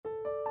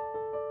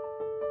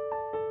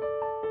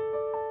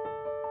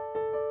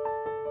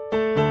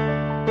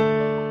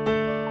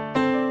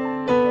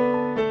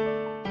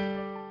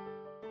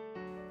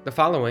The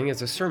following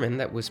is a sermon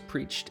that was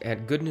preached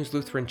at Good News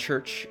Lutheran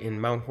Church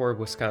in Mount Horeb,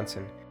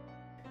 Wisconsin.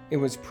 It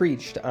was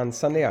preached on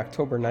Sunday,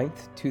 October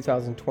 9th,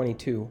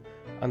 2022,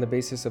 on the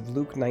basis of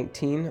Luke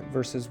 19,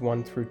 verses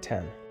 1 through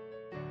 10.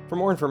 For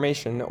more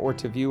information or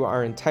to view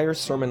our entire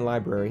sermon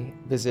library,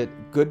 visit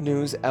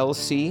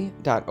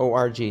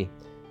goodnewslc.org.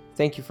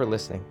 Thank you for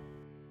listening.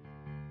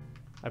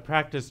 I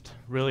practiced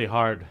really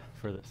hard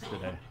for this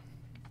today.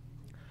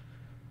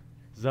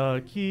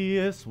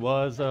 Zacchaeus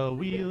was a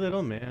wee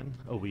little man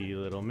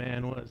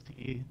was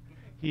he.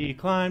 He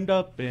climbed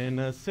up in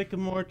a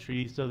sycamore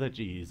tree so that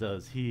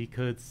Jesus he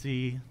could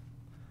see.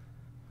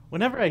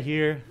 Whenever I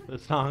hear the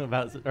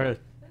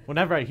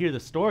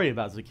story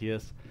about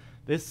Zacchaeus,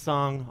 this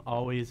song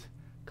always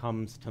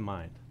comes to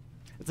mind.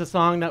 It's a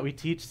song that we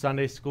teach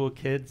Sunday school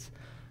kids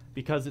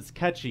because it's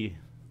catchy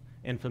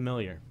and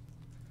familiar.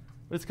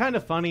 But it's kind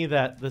of funny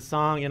that the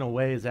song, in a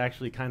way, is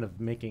actually kind of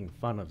making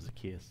fun of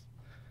Zacchaeus.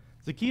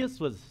 Zacchaeus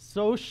was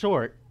so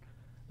short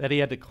that he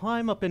had to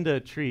climb up into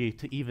a tree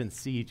to even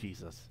see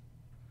Jesus.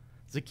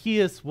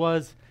 Zacchaeus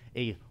was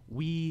a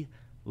wee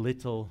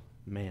little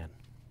man.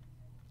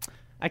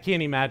 I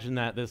can't imagine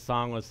that this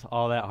song was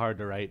all that hard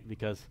to write,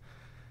 because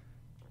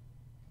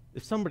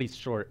if somebody's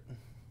short,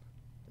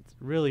 it's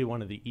really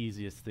one of the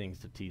easiest things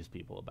to tease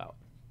people about.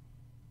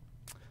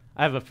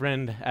 I have a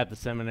friend at the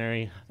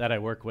seminary that I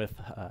work with.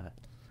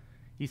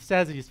 He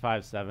says he's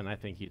 5'7". I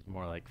think he's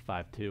more like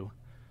 5'2".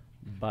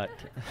 But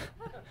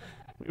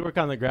we work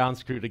on the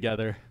grounds crew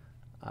together.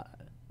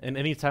 And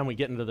anytime we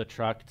get into the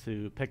truck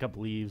to pick up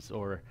leaves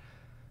or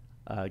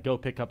go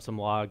pick up some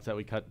logs that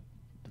we cut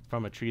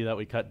from a tree that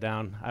we cut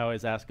down, I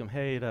always ask him,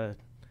 hey,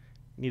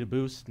 need a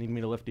boost? Need me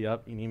to lift you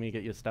up? You need me to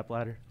get you a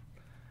stepladder?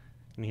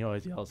 And he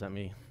always yells at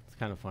me. It's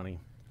kind of funny.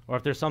 Or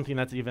if there's something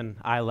that's even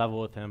eye level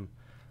with him,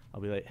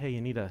 I'll be like, hey, you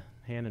need a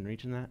hand in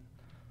reaching that?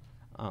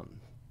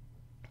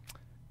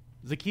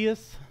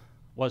 Zacchaeus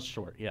was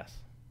short, yes.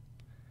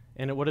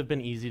 And it would have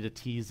been easy to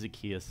tease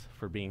Zacchaeus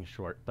for being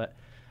short. But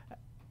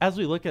as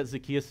we look at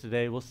Zacchaeus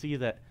today, we'll see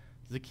that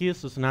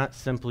Zacchaeus was not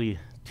simply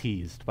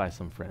teased by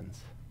some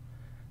friends,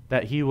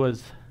 that he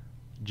was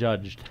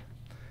judged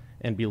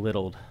and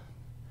belittled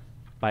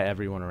by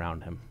everyone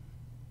around him,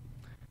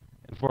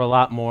 and for a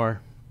lot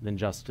more than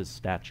just his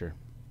stature.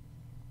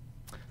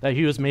 That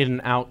he was made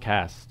an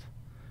outcast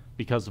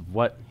because of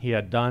what he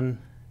had done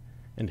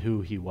and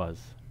who he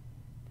was.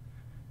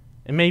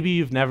 And maybe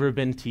you've never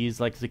been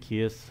teased like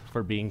Zacchaeus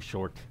for being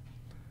short.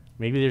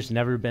 Maybe there's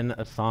never been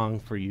a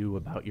song for you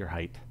about your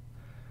height.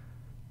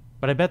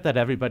 But I bet that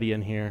everybody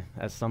in here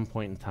at some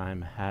point in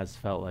time has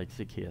felt like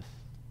Zacchaeus.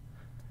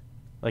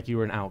 Like you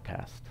were an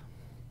outcast.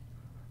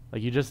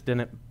 Like you just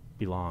didn't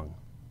belong.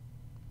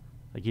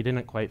 Like you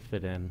didn't quite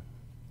fit in.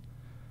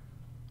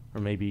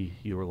 Or maybe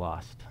you were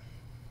lost.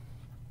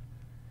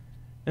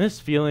 And this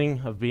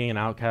feeling of being an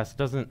outcast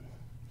doesn't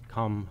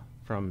come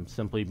from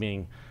simply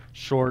being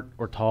short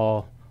or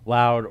tall,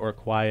 loud or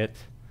quiet,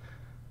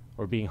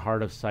 or being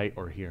hard of sight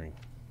or hearing.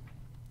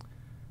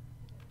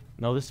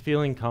 No, this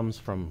feeling comes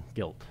from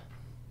guilt.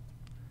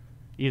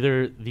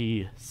 Either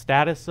the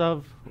status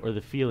of or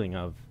the feeling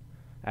of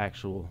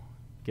actual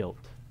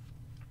guilt.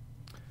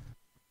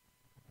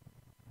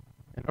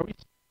 And are we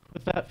stuck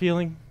with that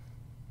feeling?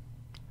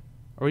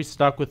 Are we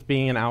stuck with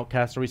being an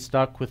outcast? Are we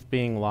stuck with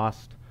being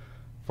lost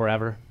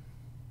forever?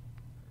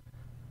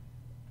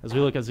 As we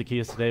look at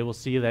Zacchaeus today, we'll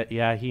see that,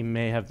 he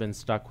may have been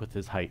stuck with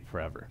his height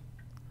forever.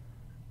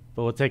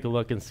 But we'll take a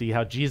look and see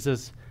how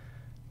Jesus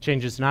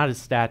changes not his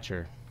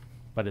stature,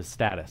 but his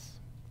status.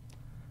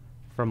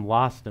 From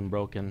lost and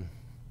broken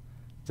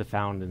to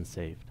found and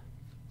saved.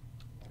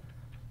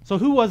 So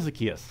who was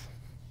Zacchaeus?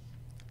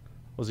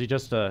 Was he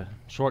just a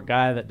short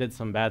guy that did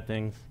some bad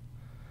things?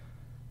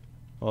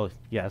 Well,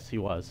 yes, he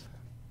was.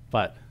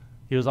 But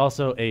he was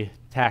also a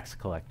tax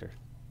collector.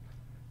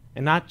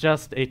 And not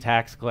just a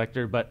tax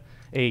collector, but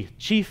a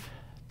chief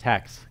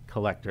tax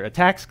collector, a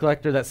tax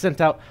collector that sent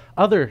out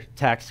other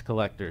tax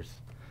collectors.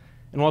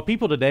 And while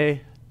people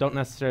today don't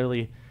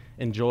necessarily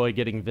enjoy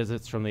getting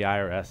visits from the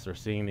IRS or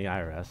seeing the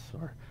IRS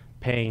or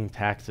paying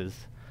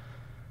taxes,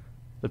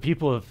 the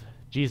people of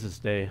Jesus'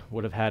 day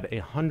would have had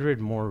 100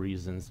 more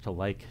reasons to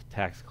like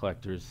tax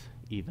collectors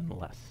even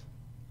less.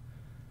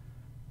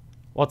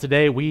 While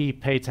today we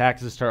pay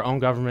taxes to our own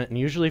government, and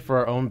usually for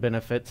our own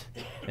benefit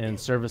in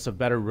service of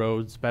better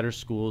roads, better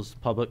schools,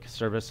 public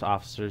service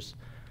officers,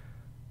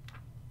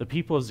 the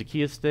people of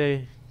Zacchaeus'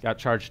 day got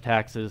charged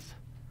taxes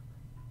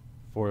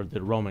for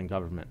the Roman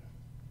government,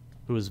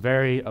 who was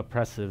very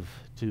oppressive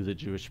to the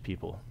Jewish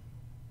people.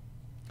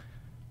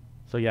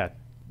 So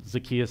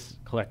Zacchaeus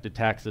collected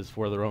taxes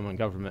for the Roman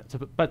government.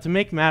 But to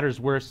make matters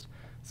worse,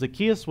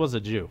 Zacchaeus was a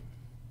Jew.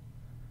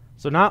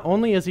 So not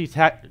only is he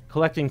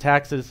collecting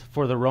taxes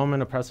for the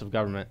Roman oppressive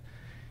government,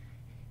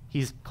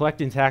 he's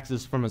collecting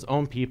taxes from his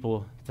own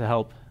people to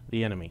help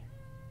the enemy.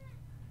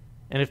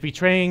 And if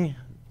betraying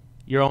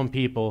your own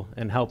people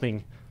and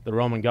helping the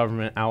Roman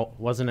government out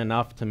wasn't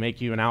enough to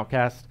make you an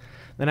outcast,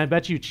 then I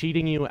bet you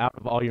cheating you out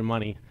of all your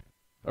money,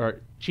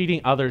 or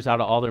cheating others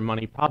out of all their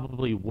money,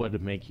 probably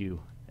would make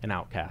you an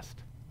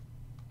outcast.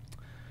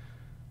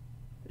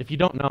 If you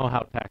don't know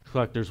how tax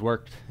collectors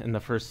worked in the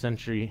first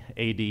century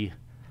AD,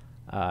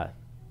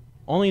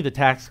 only the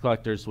tax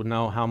collectors would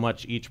know how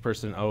much each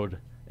person owed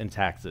in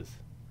taxes.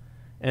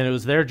 And it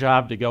was their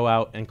job to go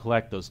out and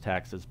collect those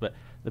taxes. But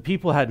the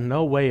people had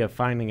no way of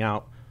finding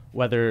out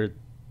whether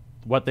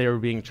what they were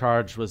being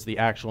charged was the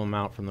actual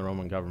amount from the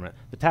Roman government.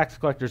 The tax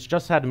collectors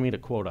just had to meet a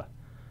quota.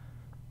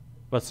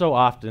 But so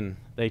often,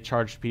 they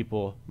charged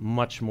people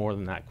much more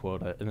than that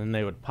quota, and then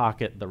they would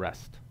pocket the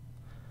rest.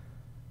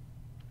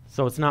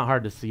 So it's not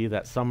hard to see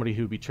that somebody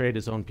who betrayed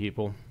his own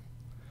people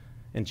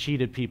and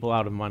cheated people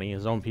out of money,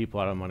 his own people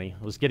out of money,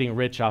 was getting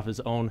rich off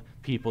his own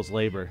people's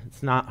labor.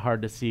 It's not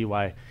hard to see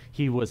why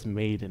he was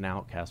made an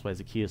outcast, why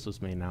Zacchaeus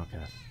was made an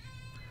outcast.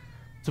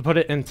 To put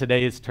it in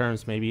today's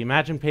terms, maybe,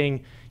 imagine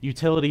paying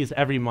utilities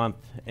every month,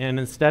 and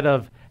instead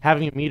of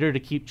having a meter to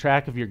keep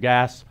track of your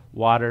gas,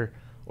 water,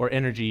 or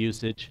energy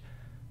usage,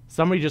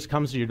 somebody just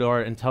comes to your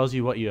door and tells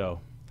you what you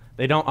owe.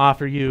 They don't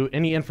offer you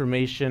any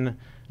information,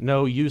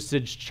 no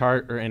usage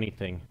chart or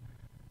anything.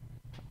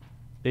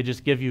 They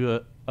just give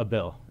you a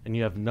bill, and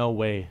you have no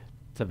way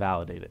to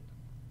validate it.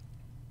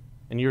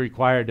 And you're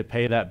required to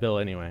pay that bill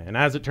anyway. And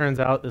as it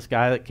turns out, this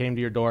guy that came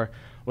to your door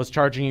was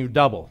charging you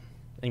double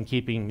and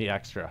keeping the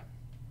extra.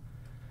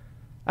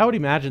 I would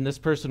imagine this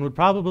person would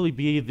probably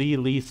be the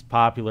least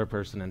popular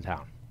person in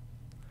town.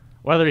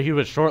 Whether he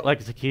was short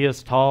like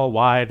Zacchaeus, tall,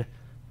 wide,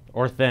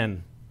 or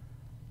thin,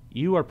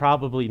 you are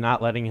probably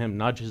not letting him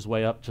nudge his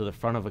way up to the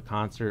front of a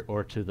concert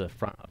or to the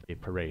front of a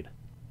parade.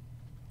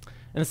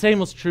 And the same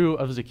was true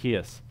of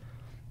Zacchaeus.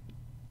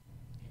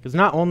 Because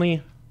not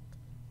only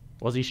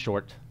was he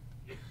short,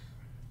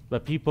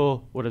 but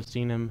people would have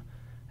seen him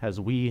as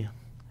wee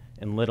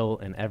and little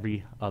in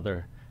every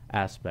other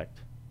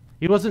aspect.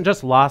 He wasn't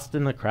just lost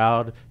in the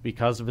crowd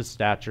because of his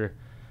stature,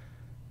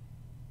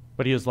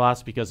 but he was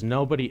lost because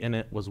nobody in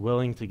it was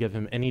willing to give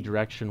him any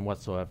direction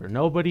whatsoever.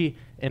 Nobody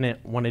in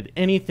it wanted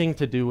anything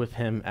to do with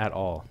him at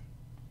all.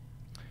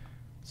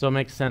 So it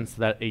makes sense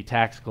that a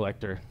tax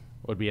collector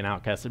would be an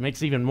outcast. It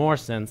makes even more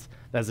sense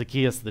that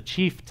Zacchaeus, the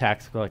chief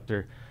tax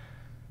collector,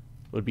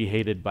 would be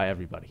hated by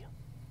everybody.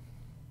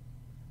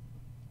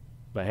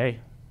 But hey,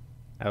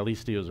 at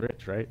least he was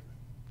rich, right?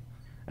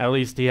 At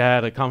least he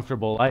had a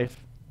comfortable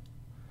life.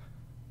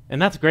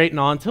 And that's great and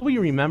all until we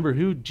remember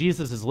who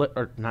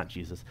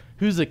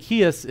who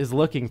Zacchaeus is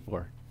looking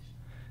for.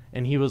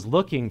 And he was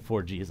looking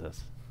for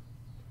Jesus.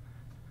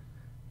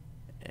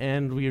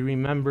 And we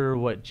remember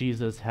what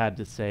Jesus had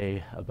to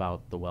say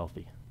about the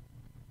wealthy.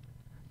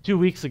 2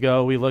 weeks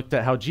ago, we looked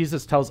at how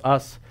Jesus tells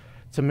us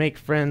to make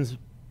friends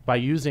by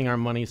using our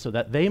money so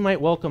that they might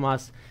welcome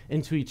us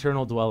into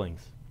eternal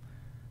dwellings.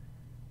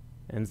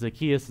 And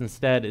Zacchaeus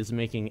instead is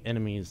making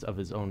enemies of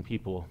his own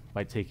people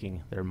by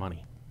taking their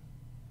money.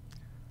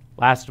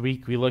 Last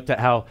week, we looked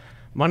at how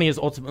money is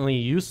ultimately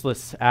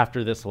useless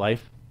after this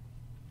life.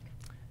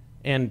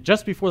 And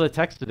just before the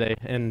text today,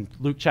 in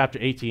Luke chapter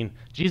 18,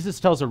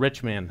 Jesus tells a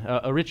rich man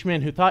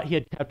who thought he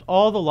had kept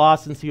all the law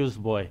since he was a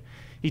boy.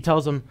 He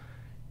tells him,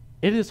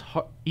 it is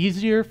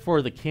easier for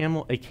a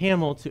camel to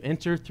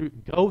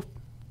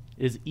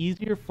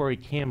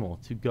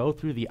go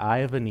through the eye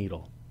of a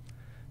needle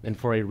than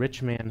for a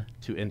rich man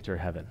to enter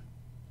heaven.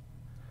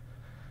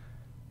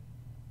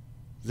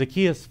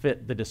 Zacchaeus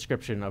fit the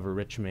description of a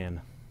rich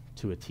man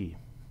to a T.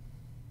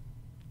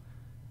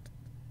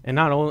 And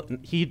not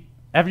only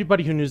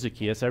everybody who knew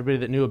Zacchaeus, everybody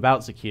that knew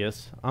about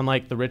Zacchaeus,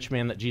 unlike the rich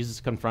man that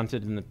Jesus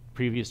confronted in the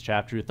previous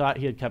chapter who thought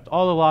he had kept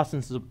all the law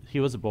since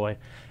he was a boy,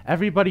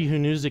 everybody who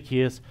knew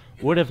Zacchaeus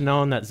would have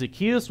known that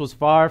Zacchaeus was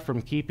far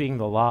from keeping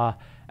the law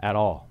at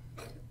all.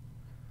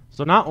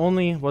 So not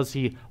only was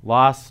he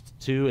lost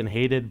to and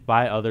hated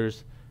by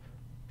others,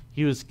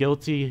 he was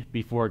guilty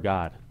before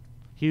God.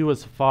 He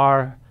was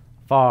far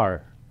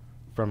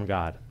from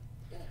God.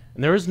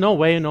 And there was no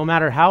way, no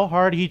matter how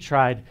hard he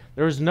tried,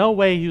 there was no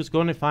way he was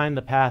going to find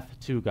the path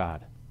to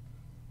God.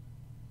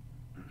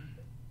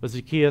 But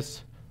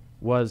Zacchaeus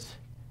was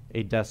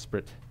a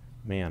desperate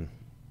man.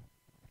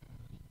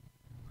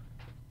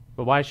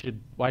 But why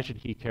should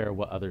he care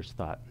what others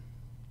thought?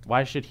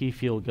 Why should he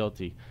feel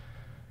guilty?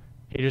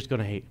 Haters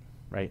going to hate,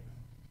 right?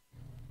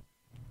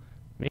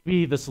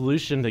 Maybe the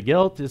solution to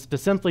guilt is to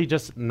simply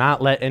just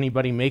not let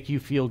anybody make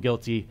you feel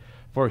guilty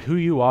for who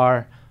you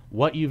are,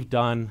 what you've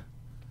done,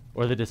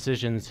 or the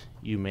decisions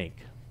you make.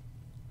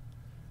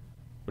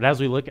 But as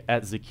we look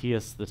at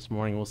Zacchaeus this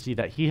morning, we'll see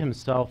that he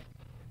himself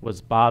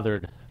was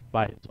bothered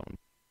by his own.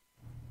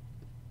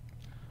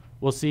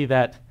 We'll see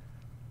that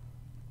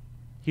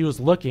he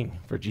was looking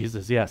for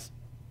Jesus, yes.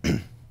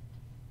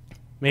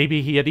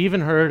 Maybe he had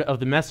even heard of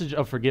the message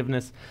of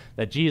forgiveness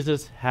that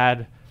Jesus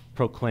had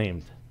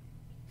proclaimed.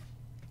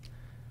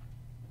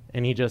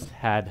 And he just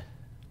had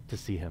to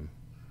see him.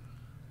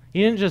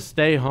 He didn't just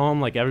stay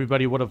home like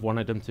everybody would have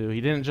wanted him to. He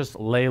didn't just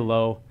lay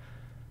low,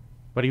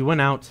 but he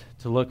went out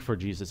to look for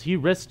Jesus. He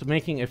risked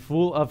making a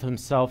fool of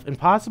himself and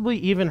possibly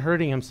even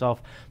hurting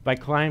himself by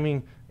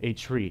climbing a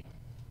tree.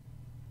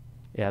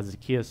 Yeah,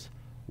 Zacchaeus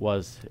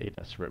was a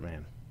desperate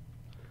man.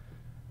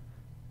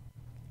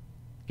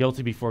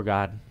 Guilty before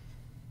God,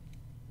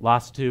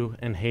 lost to,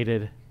 and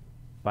hated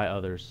by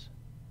others.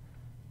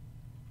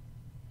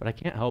 But I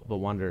can't help but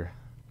wonder,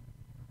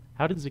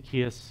 how did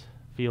Zacchaeus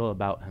feel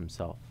about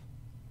himself?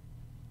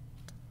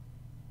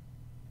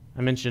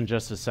 I mentioned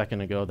just a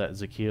second ago that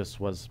Zacchaeus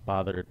was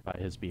bothered by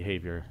his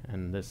behavior,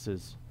 and this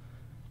is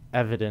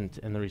evident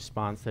in the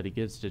response that he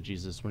gives to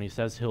Jesus when he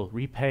says he'll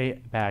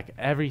repay back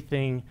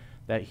everything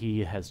that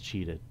he has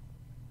cheated.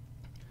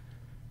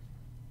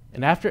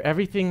 And after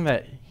everything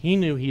that he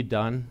knew he'd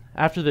done,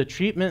 after the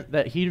treatment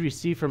that he'd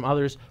received from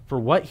others for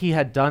what he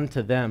had done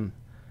to them,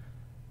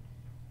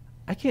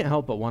 I can't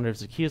help but wonder if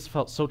Zacchaeus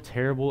felt so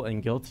terrible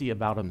and guilty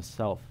about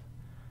himself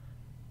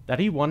that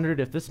he wondered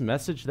if this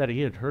message that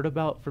he had heard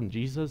about from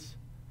Jesus,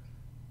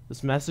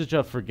 this message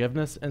of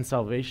forgiveness and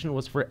salvation,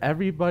 was for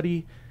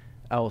everybody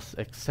else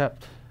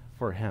except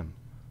for him.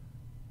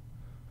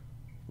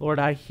 Lord,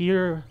 I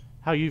hear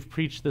how you've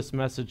preached this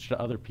message to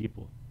other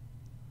people.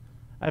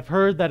 I've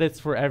heard that it's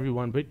for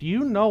everyone, but do you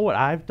know what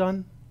I've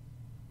done?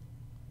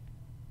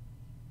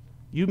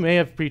 You may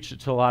have preached it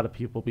to a lot of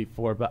people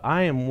before, but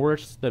I am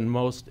worse than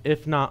most,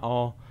 if not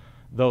all,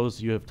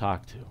 those you have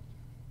talked to.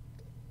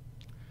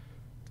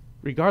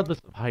 Regardless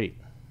of height,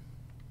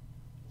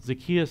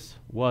 Zacchaeus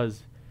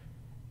was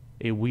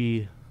a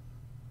wee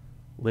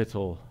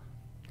little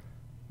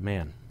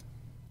man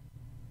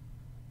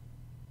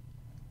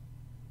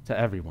to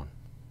everyone,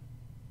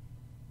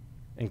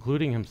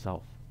 including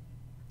himself.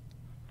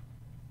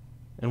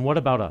 And what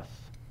about us?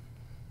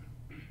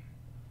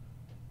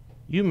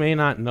 You may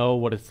not know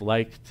what it's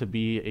like to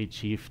be a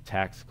chief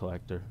tax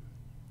collector,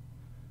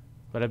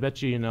 but I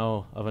bet you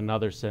know of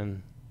another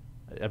sin.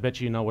 I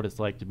bet you know what it's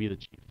like to be the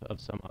chief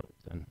of some other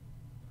sin.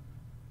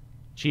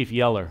 Chief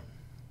yeller,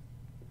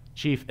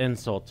 chief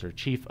insulter,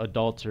 chief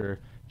adulterer,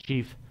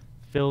 chief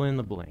fill in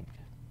the blank.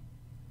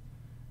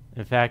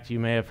 In fact, you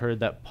may have heard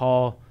that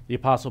Paul, the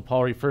Apostle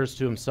Paul, refers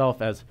to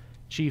himself as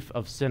chief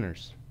of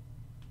sinners.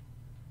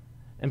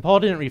 And Paul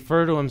didn't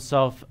refer to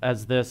himself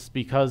as this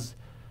because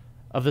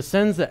of the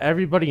sins that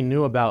everybody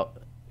knew about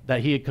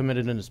that he had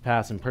committed in his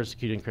past in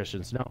persecuting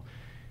Christians. No.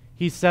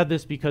 He said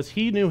this because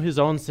he knew his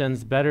own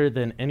sins better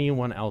than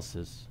anyone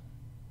else's.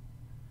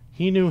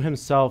 He knew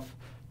himself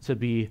to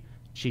be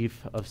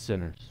chief of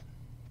sinners.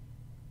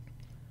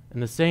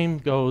 And the same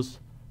goes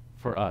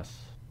for us.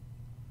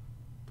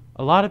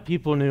 A lot of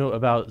people knew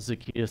about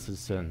Zacchaeus'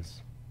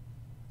 sins,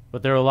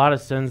 but there are a lot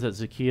of sins that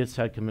Zacchaeus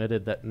had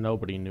committed that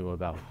nobody knew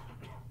about.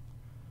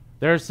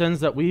 There are sins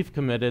that we've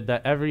committed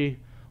that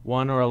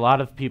everyone or a lot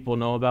of people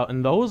know about,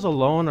 and those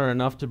alone are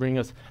enough to bring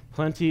us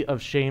plenty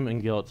of shame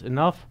and guilt,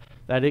 enough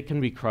that it can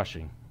be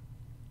crushing.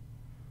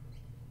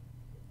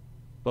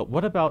 But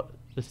what about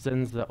the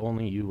sins that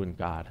only you and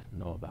God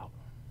know about?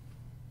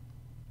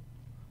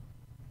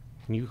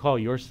 Can you call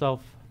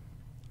yourself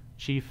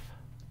chief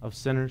of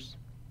sinners?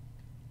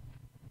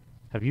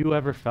 Have you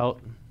ever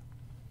felt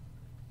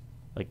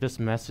like this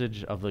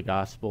message of the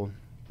gospel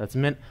that's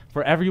meant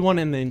for everyone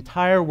in the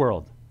entire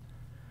world?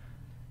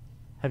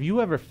 Have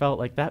you ever felt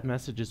like that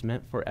message is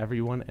meant for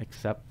everyone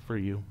except for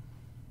you?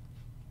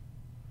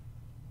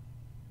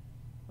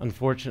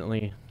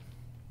 Unfortunately,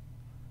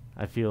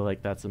 I feel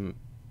like that's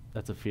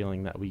a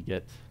feeling that we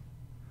get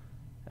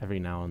every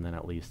now and then,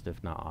 at least,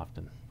 if not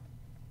often.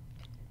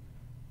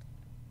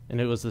 And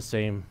it was the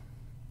same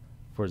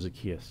for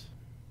Zacchaeus.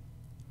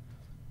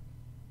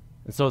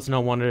 And so it's no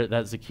wonder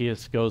that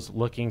Zacchaeus goes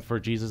looking for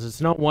Jesus.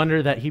 It's no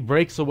wonder that he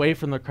breaks away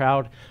from the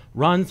crowd,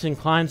 runs and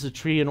climbs a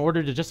tree in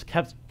order to just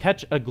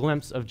catch a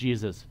glimpse of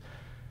Jesus.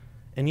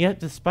 And yet,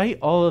 despite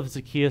all of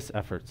Zacchaeus'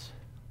 efforts,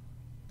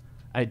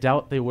 I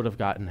doubt they would have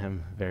gotten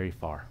him very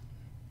far.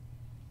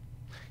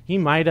 He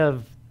might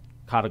have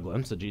caught a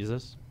glimpse of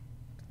Jesus.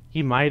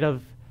 He might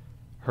have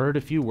heard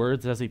a few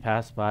words as he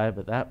passed by,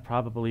 but that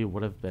probably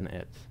would have been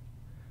it.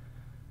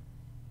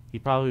 He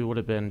probably would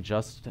have been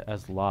just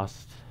as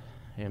lost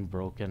and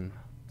broken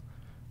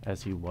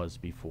as he was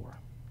before.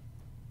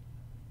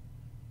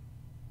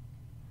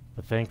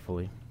 But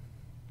thankfully,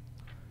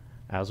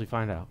 as we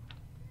find out,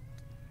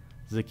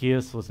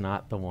 Zacchaeus was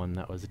not the one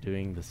that was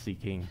doing the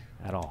seeking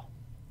at all.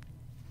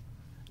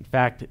 In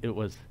fact, it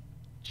was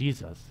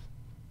Jesus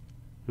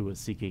who was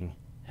seeking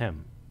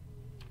him.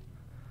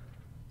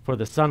 For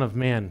the Son of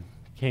Man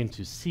came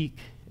to seek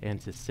and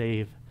to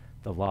save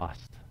the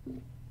lost.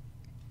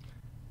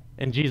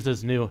 And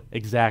Jesus knew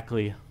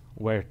exactly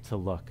where to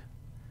look.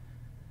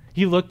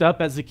 He looked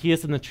up at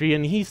Zacchaeus in the tree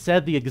and he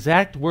said the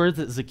exact words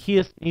that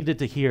Zacchaeus needed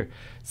to hear.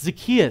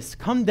 Zacchaeus,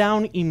 come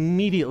down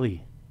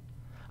immediately.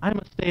 I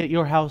must stay at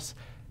your house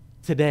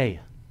today.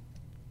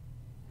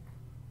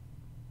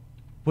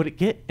 Would it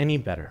get any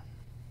better?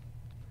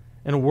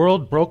 In a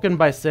world broken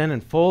by sin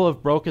and full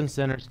of broken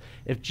sinners,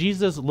 if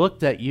Jesus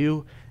looked at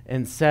you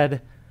and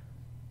said,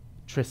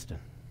 Tristan,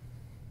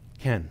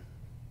 Ken,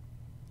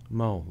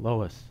 Mo,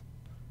 Lois,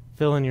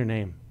 fill in your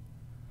name.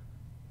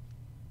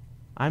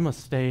 I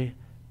must stay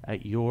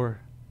at your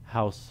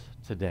house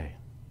today.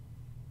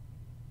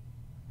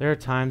 There are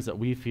times that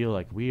we feel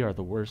like we are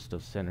the worst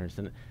of sinners,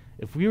 and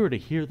if we were to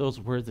hear those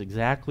words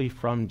exactly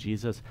from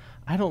Jesus,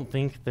 I don't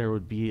think there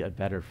would be a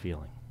better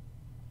feeling.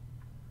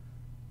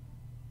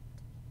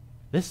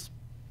 This,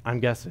 I'm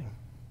guessing,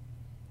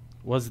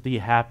 was the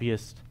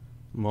happiest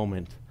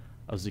moment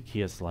of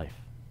Zacchaeus' life.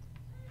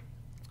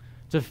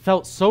 To have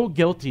felt so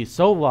guilty,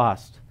 so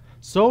lost,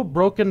 so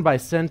broken by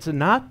sin, to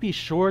not be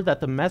sure that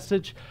the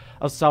message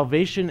of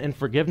salvation and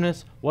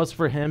forgiveness was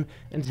for him,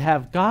 and to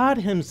have God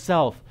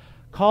himself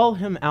call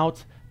him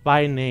out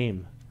by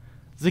name.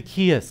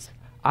 Zacchaeus,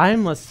 I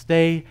must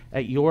stay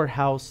at your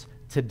house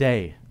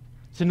today.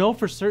 To know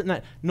for certain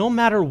that no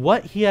matter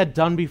what he had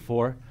done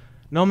before,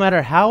 no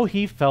matter how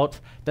he felt,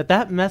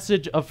 that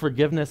message of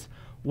forgiveness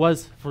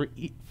was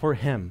for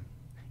him,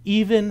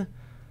 even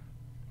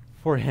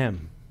for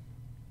him.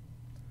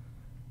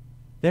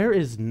 There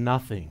is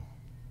nothing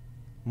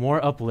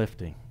more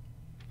uplifting.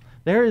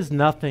 There is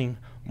nothing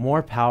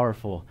more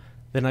powerful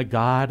than a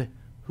God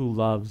who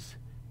loves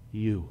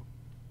you.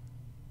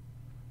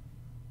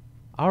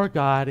 Our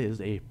God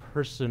is a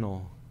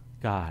personal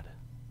God.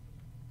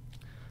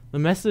 The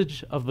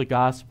message of the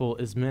gospel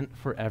is meant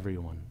for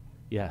everyone,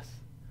 yes.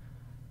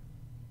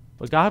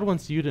 But God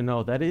wants you to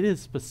know that it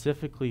is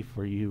specifically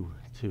for you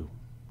too.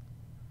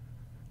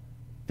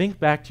 Think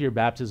back to your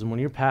baptism when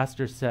your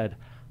pastor said,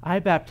 I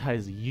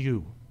baptize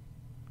you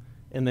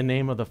in the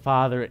name of the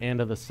Father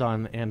and of the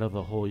Son and of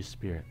the Holy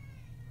Spirit.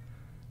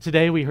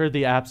 Today we heard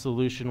the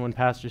absolution when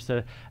Pastor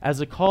said, as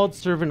a called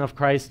servant of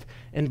Christ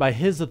and by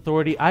his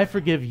authority, I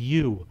forgive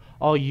you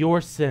all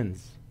your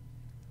sins.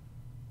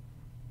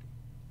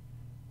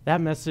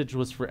 That message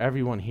was for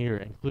everyone here,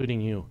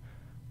 including you.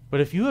 But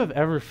if you have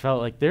ever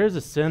felt like there's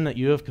a sin that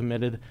you have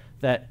committed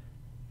that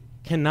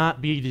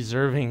cannot be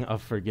deserving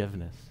of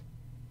forgiveness,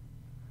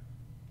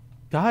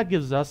 God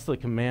gives us the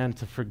command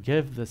to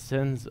forgive the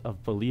sins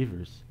of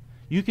believers.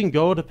 You can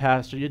go to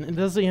pastor. It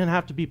doesn't even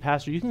have to be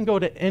pastor. You can go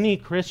to any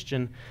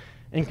Christian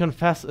and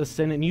confess a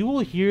sin, and you will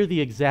hear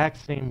the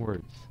exact same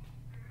words.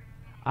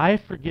 I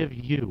forgive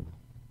you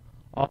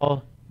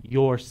all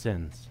your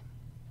sins.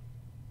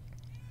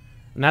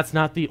 And that's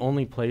not the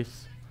only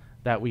place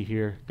that we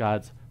hear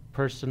God's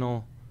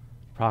personal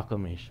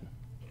proclamation.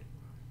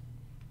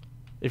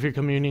 If you're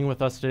communing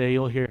with us today,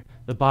 you'll hear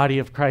the body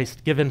of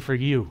Christ given for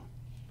you,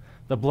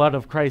 the blood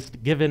of Christ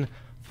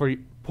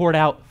poured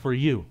out for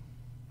you.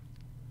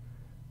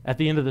 At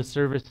the end of the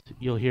service,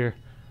 you'll hear,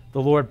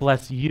 the Lord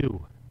bless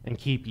you and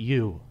keep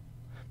you.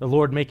 The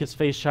Lord make his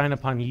face shine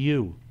upon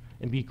you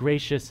and be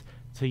gracious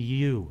to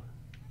you.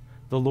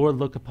 The Lord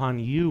look upon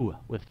you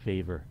with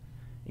favor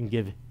and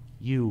give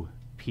you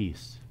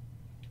peace.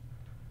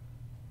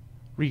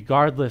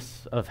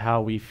 Regardless of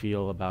how we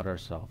feel about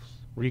ourselves,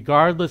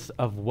 regardless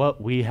of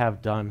what we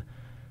have done,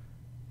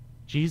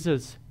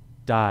 Jesus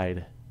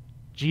died.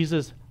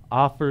 Jesus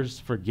offers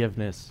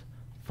forgiveness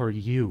for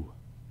you.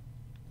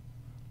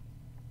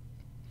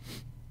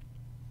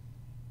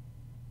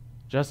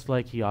 Just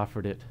like he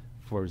offered it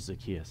for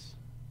Zacchaeus.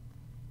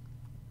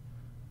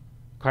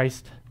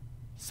 Christ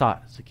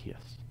sought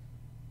Zacchaeus.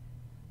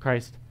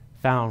 Christ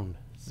found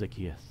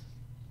Zacchaeus.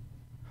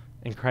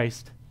 And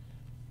Christ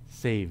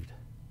saved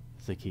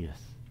Zacchaeus.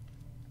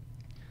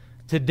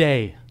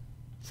 Today,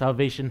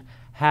 salvation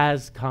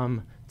has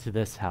come to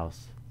this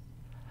house.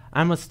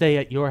 I must stay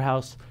at your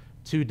house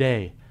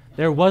today.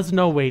 There was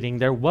no waiting.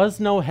 There was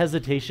no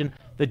hesitation.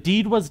 The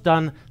deed was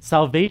done.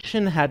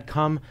 Salvation had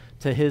come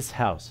to his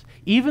house.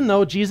 Even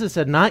though Jesus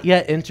had not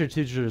yet entered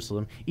to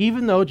Jerusalem,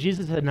 even though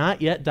Jesus had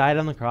not yet died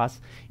on the cross,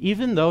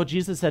 even though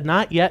Jesus had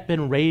not yet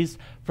been raised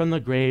from the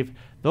grave,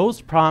 those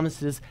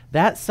promises,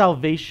 that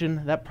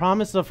salvation, that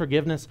promise of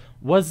forgiveness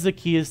was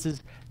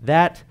Zacchaeus'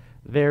 that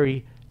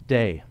very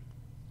day.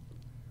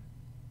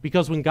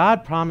 Because when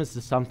God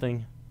promises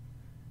something,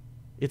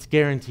 it's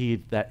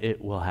guaranteed that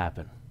it will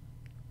happen.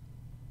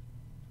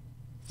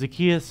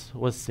 Zacchaeus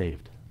was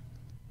saved.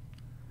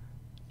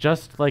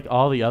 Just like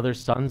all the other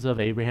sons of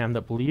Abraham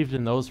that believed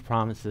in those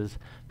promises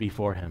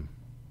before him.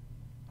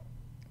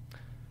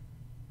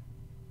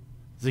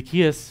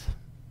 Zacchaeus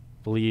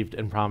believed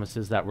in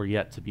promises that were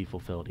yet to be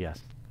fulfilled, yes.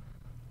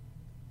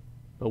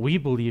 But we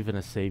believe in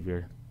a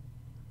Savior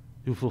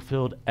who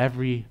fulfilled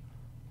every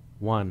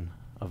one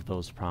of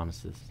those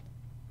promises.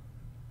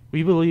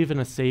 We believe in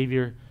a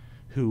Savior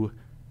who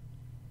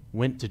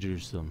went to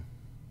Jerusalem,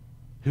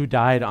 who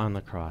died on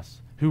the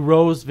cross, who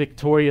rose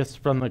victorious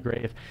from the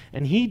grave,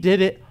 and he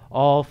did it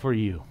all for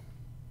you.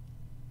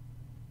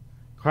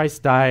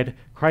 Christ died,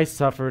 Christ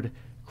suffered,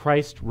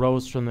 Christ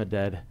rose from the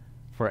dead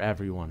for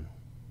everyone.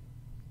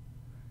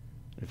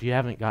 If you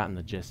haven't gotten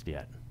the gist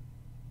yet,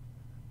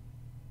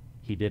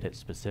 he did it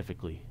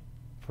specifically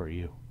for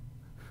you.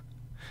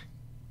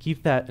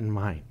 Keep that in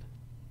mind,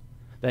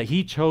 that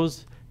he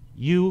chose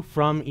you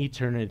from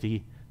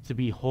eternity to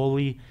be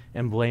holy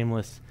and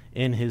blameless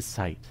in his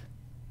sight.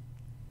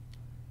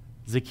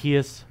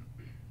 Zacchaeus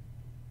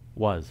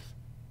was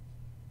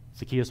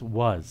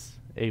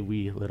a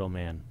wee little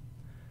man,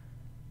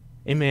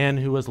 a man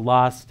who was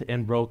lost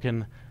and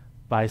broken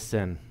by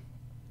sin.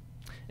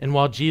 And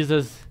while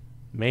Jesus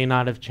may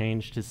not have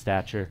changed his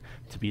stature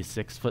to be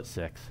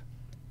 6'6",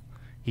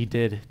 he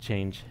did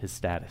change his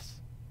status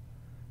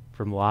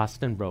from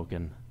lost and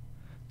broken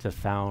to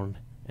found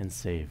and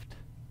saved.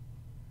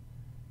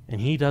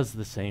 And he does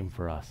the same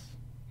for us.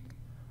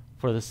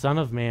 For the Son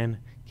of Man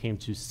came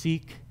to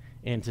seek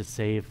and to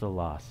save the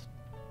lost,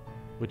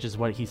 which is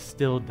what he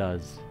still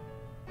does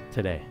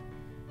today.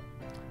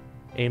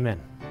 Amen.